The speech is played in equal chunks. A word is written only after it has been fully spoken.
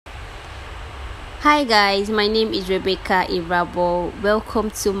Hi guys, my name is Rebecca Irabo. Welcome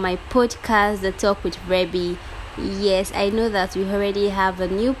to my podcast, The Talk with Rebby. Yes, I know that we already have a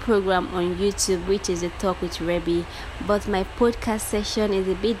new program on YouTube, which is The Talk with Rebby, but my podcast session is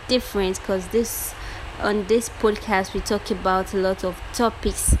a bit different because on this podcast we talk about a lot of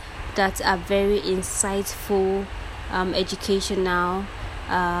topics that are very insightful, educational,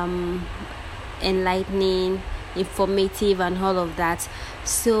 enlightening, informative, and all of that.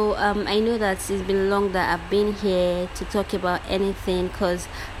 So I know that it's been long that I've been here to talk about anything because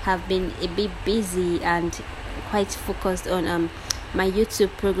I've been a bit busy and quite focused on my YouTube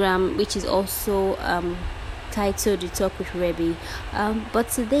program, which is also titled The Talk with Rebby. But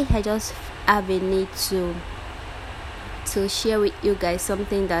today I just have a need to share with you guys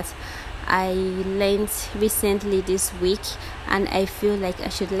something that I learned recently this week, and I feel like I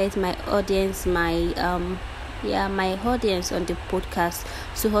should let my audience, my audience on the podcast,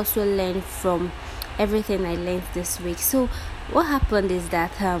 to also learn from everything I learned this week. So what happened is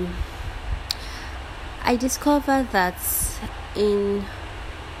that I discovered that in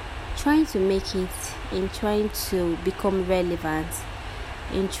trying to make it, in trying to become relevant,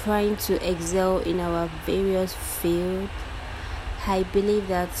 in trying to excel in our various fields, I believe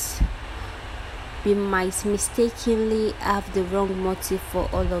that we might mistakenly have the wrong motive for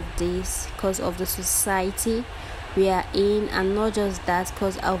all of this because of the society we are in, and not just that,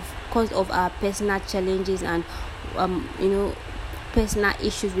 because of our personal challenges and personal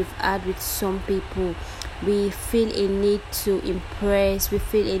issues we've had with some people. We feel a need to impress, we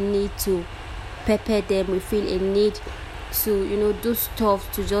feel a need to pepper them, we feel a need to do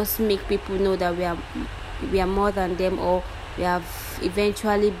stuff to just make people know that we are more than them, or we have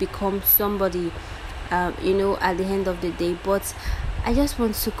eventually become somebody at the end of the day. But I just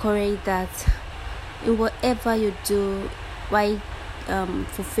want to correct that in whatever you do, while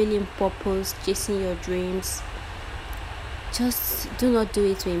fulfilling purpose, chasing your dreams, just do not do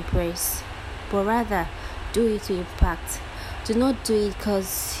it to impress, but rather do it to impact. Do not do it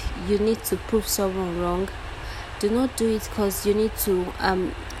because you need to prove someone wrong. Do not do it because you need to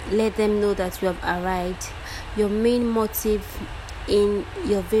let them know that you have arrived. Your main motive in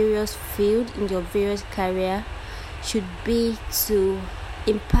your various field, in your various career, should be to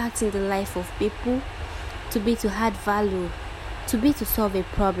impact in the life of people, to be to add value, to be to solve a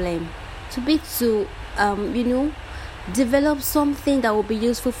problem, to be to develop something that will be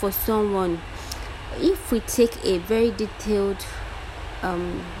useful for someone. If we take a very detailed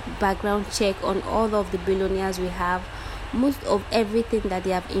background check on all of the billionaires we have, most of everything that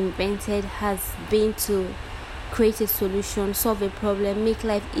they have invented has been to create a solution, solve a problem, make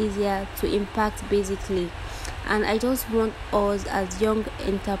life easier, to impact basically. And I just want us as young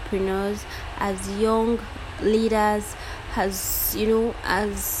entrepreneurs, as young leaders, as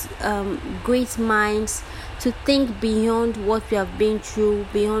great minds, to think beyond what we have been through,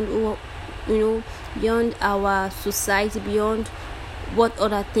 beyond beyond our society, beyond what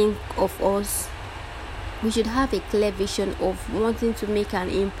others think of us. We should have a clear vision of wanting to make an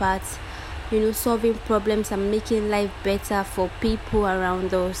impact, solving problems and making life better for people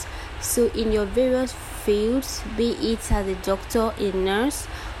around us. So in your various fields, be it as a doctor, a nurse,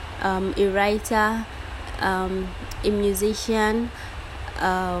 a writer, a musician,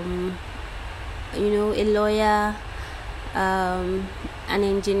 a lawyer, an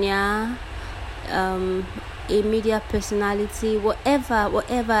engineer, a media personality,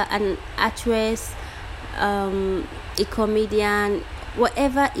 whatever, an actress, a comedian,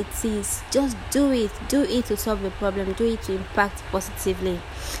 whatever it is, just do it to solve a problem, do it to impact positively.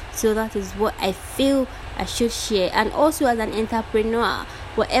 So that is what I feel I should share. And also as an entrepreneur,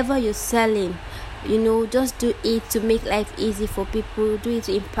 whatever you're selling, just do it to make life easy for people, do it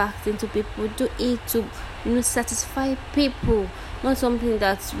to impact into people, do it to satisfy people, not something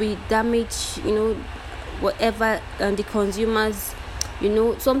that we damage whatever the consumers,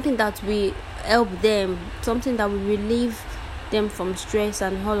 something that we help them, something that will relieve them from stress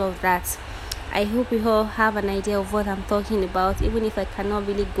and all of that. I hope you all have an idea of what I'm talking about, even if I cannot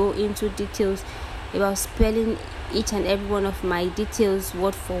really go into details about spelling each and every one of my details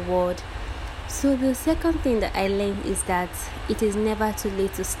word for word. So the second thing that I learned is that it is never too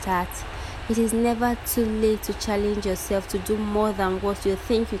late to start. It is never too late to challenge yourself to do more than what you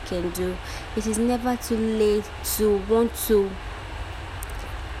think you can do. It is never too late to want to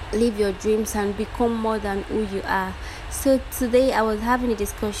live your dreams and become more than who you are. So today I was having a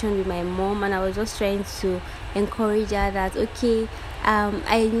discussion with my mom, and I was just trying to encourage her that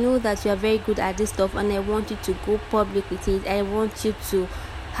I know that you are very good at this stuff, and I want you to go public with it. I want you to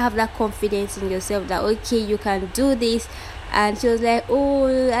have that confidence in yourself that you can do this, and she was like,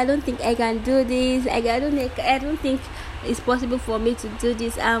 oh, I don't think I can do this. I don't think it's possible for me to do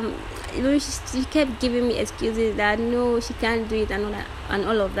this. She kept giving me excuses that no, she can't do it, and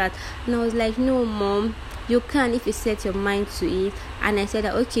all of that. And I was like, no, mom, you can if you set your mind to it. And I said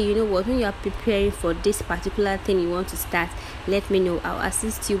that, okay, you know what, when you are preparing for this particular thing you want to start, let me know, I'll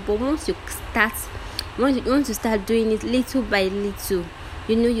assist you. But once you start doing it little by little,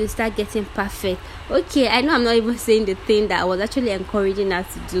 you start getting perfect. Okay, I know I'm not even saying the thing that I was actually encouraging her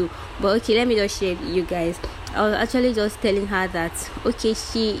to do, but okay, let me just share with you guys. I was actually just telling her that, okay,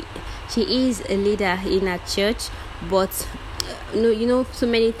 she is a leader in her church, but so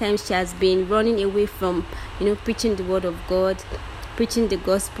many times she has been running away from preaching the word of God, preaching the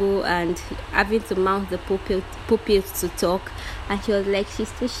gospel, and having to mount the pulpit to talk. And she was like,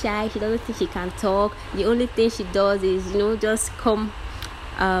 she's too shy, she doesn't think she can talk. The only thing she does is just come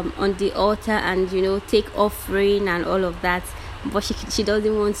on the altar and take offering and all of that, but she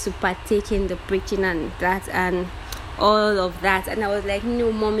doesn't want to partake in the preaching and that and all of that. And I was like,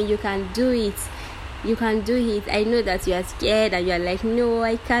 no, mommy, you can do it. I know that you are scared and you are like, no,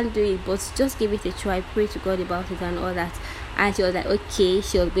 I can't do it, but just give it a try, pray to God about it and all that. And she was like, okay,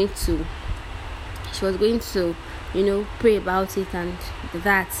 she was going to pray about it and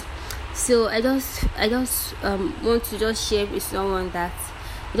that. So I just want to just share with someone that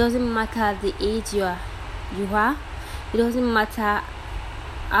it doesn't matter the age you are, it doesn't matter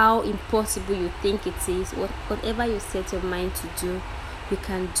how impossible you think it is. Whatever you set your mind to do, you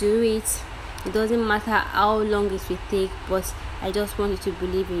can do it. It doesn't matter how long it will take, but I just want you to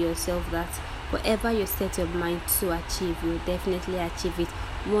believe in yourself that whatever you set your mind to achieve, you'll definitely achieve it.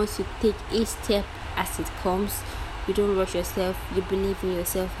 Once you take each step as it comes, you don't rush yourself, you believe in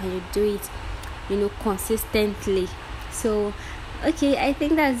yourself, and you do it consistently. So okay, I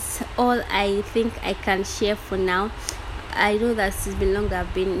think that's all I think I can share for now. I know that it's been long that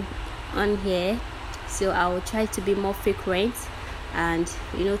I've been on here, so I will try to be more frequent and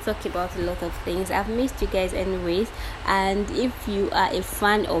talk about a lot of things. I've missed you guys anyways, and if you are a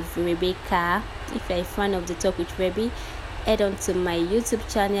fan of Rebecca, if you're a fan of the Talk with Rebby, head on to my YouTube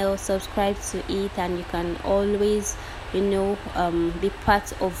channel, subscribe to it, and you can always be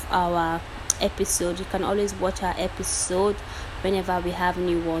part of our episode. You can always watch our episode whenever we have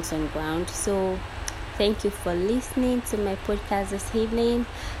new ones on ground. So thank you for listening to my podcast this evening.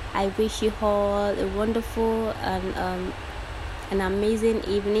 I wish you all a wonderful and an amazing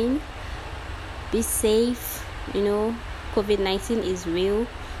evening. Be safe. COVID-19 is real.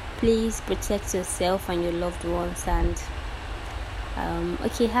 Please protect yourself and your loved ones, and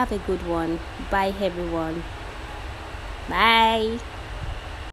okay, have a good one. Bye everyone. Bye.